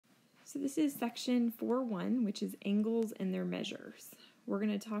So this is section 4.1, which is angles and their measures. We're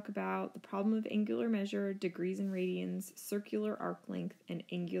going to talk about the problem of angular measure, degrees and radians, circular arc length, and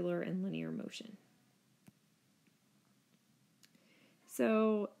angular and linear motion.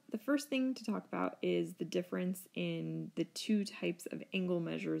 So the first thing to talk about is the difference in the two types of angle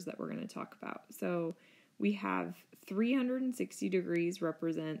measures that we're going to talk about. So we have 360 degrees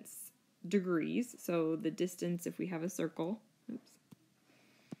represents degrees, so the distance if we have a circle.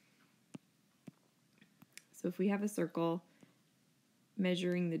 So if we have a circle,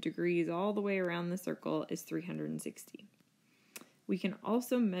 measuring the degrees all the way around the circle is 360. We can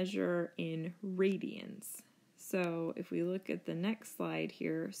also measure in radians. So if we look at the next slide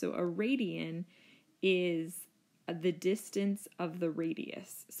here, so a radian is the distance of the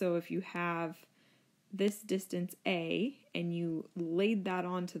radius. So if you have this distance A and you laid that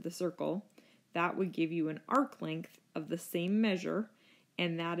onto the circle, that would give you an arc length of the same measure,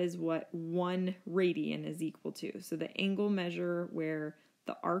 and that is what 1 radian is equal to. So the angle measure where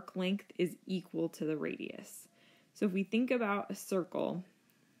the arc length is equal to the radius. So if we think about a circle,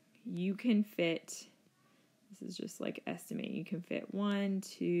 you can fit, this is just like estimate, you can fit 1,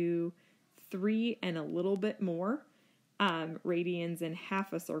 2, 3, and a little bit more radians in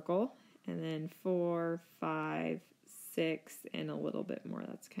half a circle, and then 4, 5, 6, and a little bit more.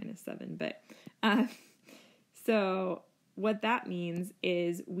 That's kind of 7, but so what that means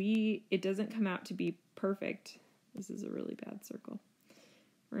is it doesn't come out to be perfect. This is a really bad circle.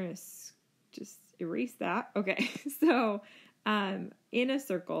 We're going to just erase that. Okay, so in a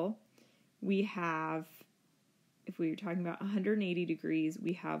circle, we have, if we were talking about 180 degrees,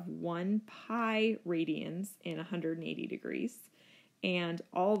 we have 1 pi radians in 180 degrees, and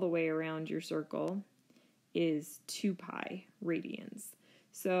all the way around your circle is 2 pi radians.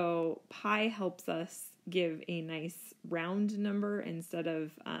 So pi helps us give a nice round number instead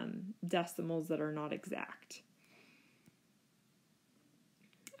of decimals that are not exact.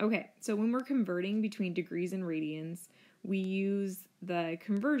 Okay, so when we're converting between degrees and radians, we use the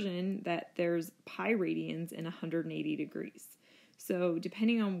conversion that there's pi radians in 180 degrees. So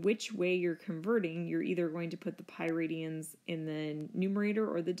depending on which way you're converting, you're either going to put the pi radians in the numerator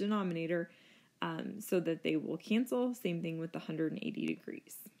or the denominator so that they will cancel. Same thing with the 180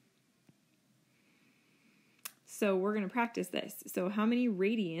 degrees. So we're going to practice this. So how many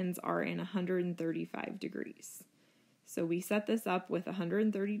radians are in 135 degrees? So we set this up with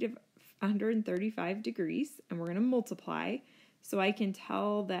 135 degrees, and we're going to multiply. So I can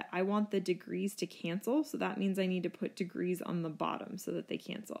tell that I want the degrees to cancel, so that means I need to put degrees on the bottom so that they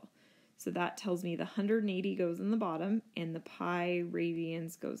cancel. So that tells me the 180 goes on the bottom, and the pi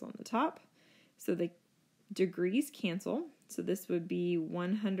radians goes on the top. So the degrees cancel, so this would be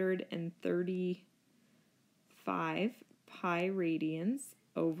 135 pi radians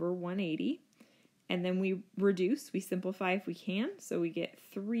over 180. And then we reduce, we simplify if we can, so we get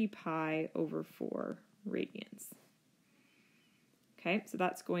 3 pi over 4 radians. Okay, so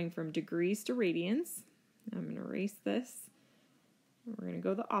that's going from degrees to radians. I'm going to erase this. We're going to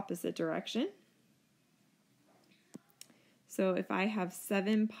go the opposite direction. So if I have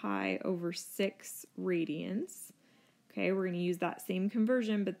 7 pi over 6 radians, okay, we're going to use that same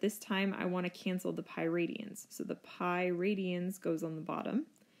conversion, but this time I want to cancel the pi radians. So the pi radians goes on the bottom,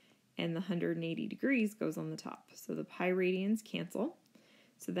 and the 180 degrees goes on the top. So the pi radians cancel.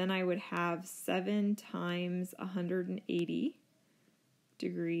 So then I would have 7 times 180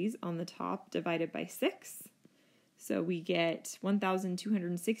 degrees on the top divided by 6. So we get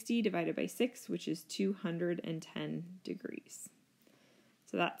 1,260 divided by 6, which is 210 degrees.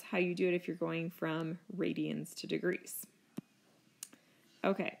 So that's how you do it if you're going from radians to degrees.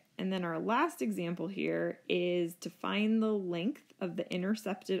 Okay, and then our last example here is to find the length of the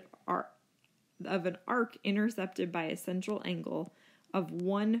intercepted arc of an arc intercepted by a central angle of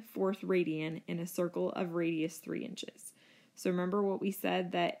 1/4 radian in a circle of radius 3 inches. So remember what we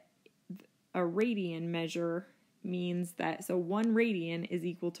said, that a radian measure means that, so 1 radian is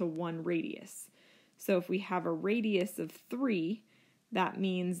equal to 1 radius. So if we have a radius of 3, that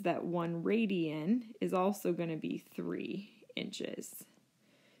means that 1 radian is also going to be 3 inches.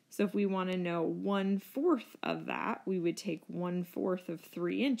 So if we want to know 1/4 of that, we would take 1/4 of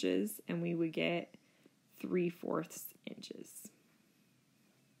 3 inches and we would get 3/4 inches.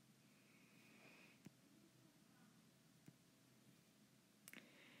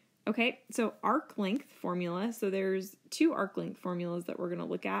 Okay, so arc length formula. So there's 2 arc length formulas that we're going to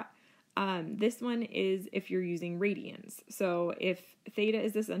look at. This one is if you're using radians. So if theta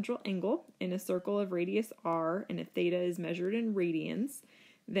is the central angle in a circle of radius r, and if theta is measured in radians,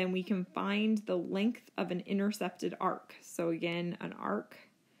 then we can find the length of an intercepted arc. So again, an arc.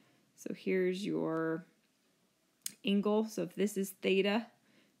 So here's your angle. So if this is theta,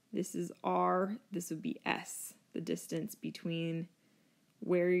 this is r, this would be s, the distance between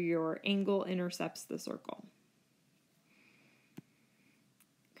where your angle intercepts the circle.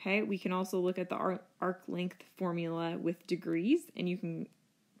 Okay, we can also look at the arc length formula with degrees, and you can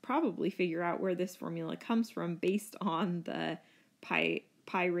probably figure out where this formula comes from based on the pi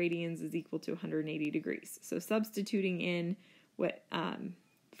radians is equal to 180 degrees. So substituting in what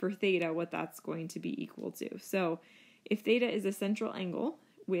for theta, what that's going to be equal to. So if theta is a central angle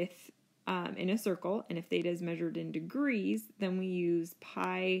with in a circle, and if theta is measured in degrees, then we use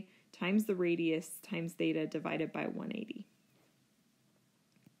pi times the radius times theta divided by 180.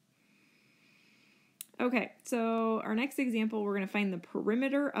 Okay, so our next example, we're going to find the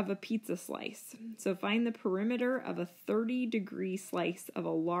perimeter of a pizza slice. So find the perimeter of a 30-degree slice of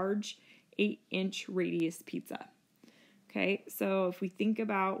a large 8-inch radius pizza. Okay, so if we think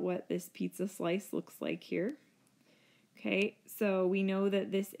about what this pizza slice looks like here. Okay, so we know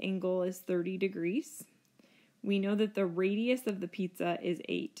that this angle is 30 degrees. We know that the radius of the pizza is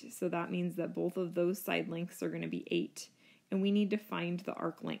 8, so that means that both of those side lengths are going to be 8, and we need to find the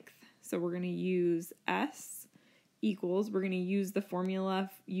arc length. So we're going to use S equals, we're going to use the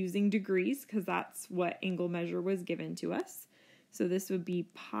formula using degrees because that's what angle measure was given to us. So this would be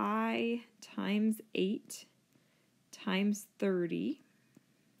pi times 8 times 30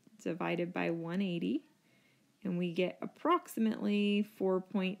 divided by 180, and we get approximately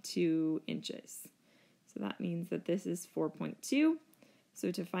 4.2 inches. So that means that this is 4.2.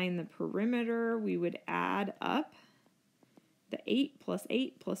 So to find the perimeter, we would add up the 8 plus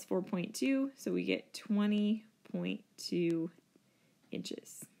 4.2, so we get 20.2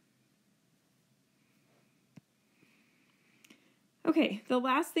 inches. Okay, the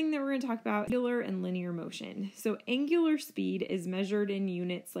last thing that we're going to talk about is angular and linear motion. So angular speed is measured in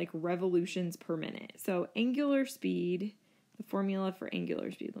units like revolutions per minute. So angular speed, the formula for angular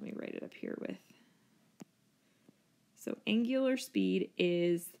speed, let me write it up here with. So angular speed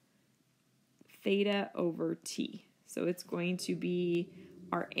is theta over t. So it's going to be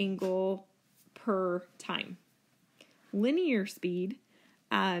our angle per time. Linear speed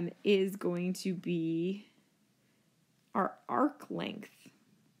is going to be our arc length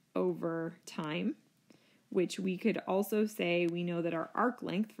over time, which we could also say we know that our arc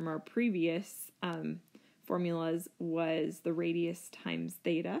length from our previous formulas was the radius times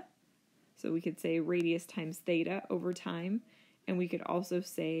theta. So we could say radius times theta over time, and we could also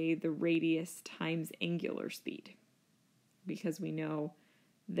say the radius times angular speed, because we know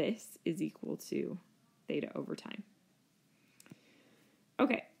this is equal to theta over time.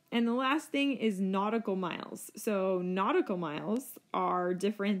 Okay, and the last thing is nautical miles. So nautical miles are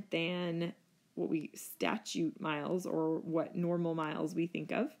different than what we statute miles or what normal miles we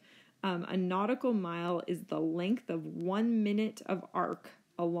think of. A nautical mile is the length of 1 minute of arc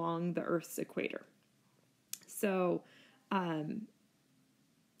along the Earth's equator. So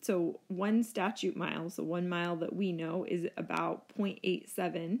one statute mile, so 1 mile that we know, is about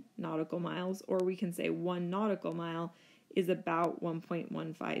 0.87 nautical miles, or we can say 1 nautical mile is about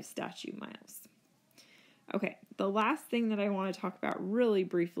 1.15 statute miles. Okay, the last thing that I want to talk about really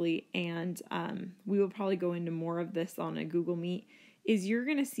briefly, and we will probably go into more of this on a Google Meet, is you're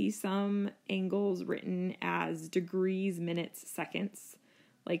going to see some angles written as degrees, minutes, seconds,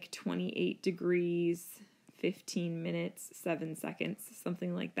 like 28 degrees, 15 minutes, 7 seconds,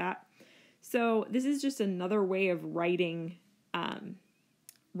 something like that. So this is just another way of writing an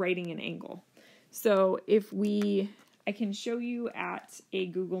angle. So I can show you at a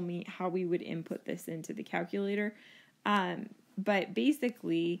Google Meet how we would input this into the calculator. But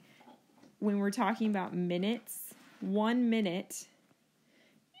basically, when we're talking about minutes, 1 minute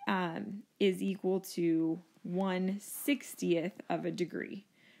is equal to 1/60th of a degree,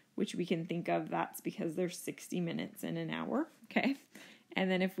 which we can think of, that's because there's 60 minutes in an hour, okay? And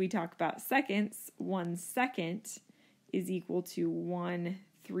then if we talk about seconds, 1 second is equal to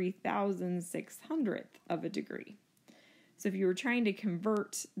 1/3600th of a degree. So if you were trying to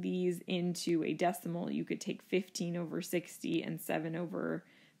convert these into a decimal, you could take 15 over 60 and 7 over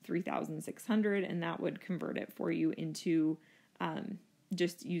 3600, and that would convert it for you into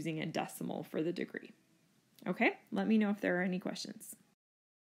just using a decimal for the degree. Okay, let me know if there are any questions.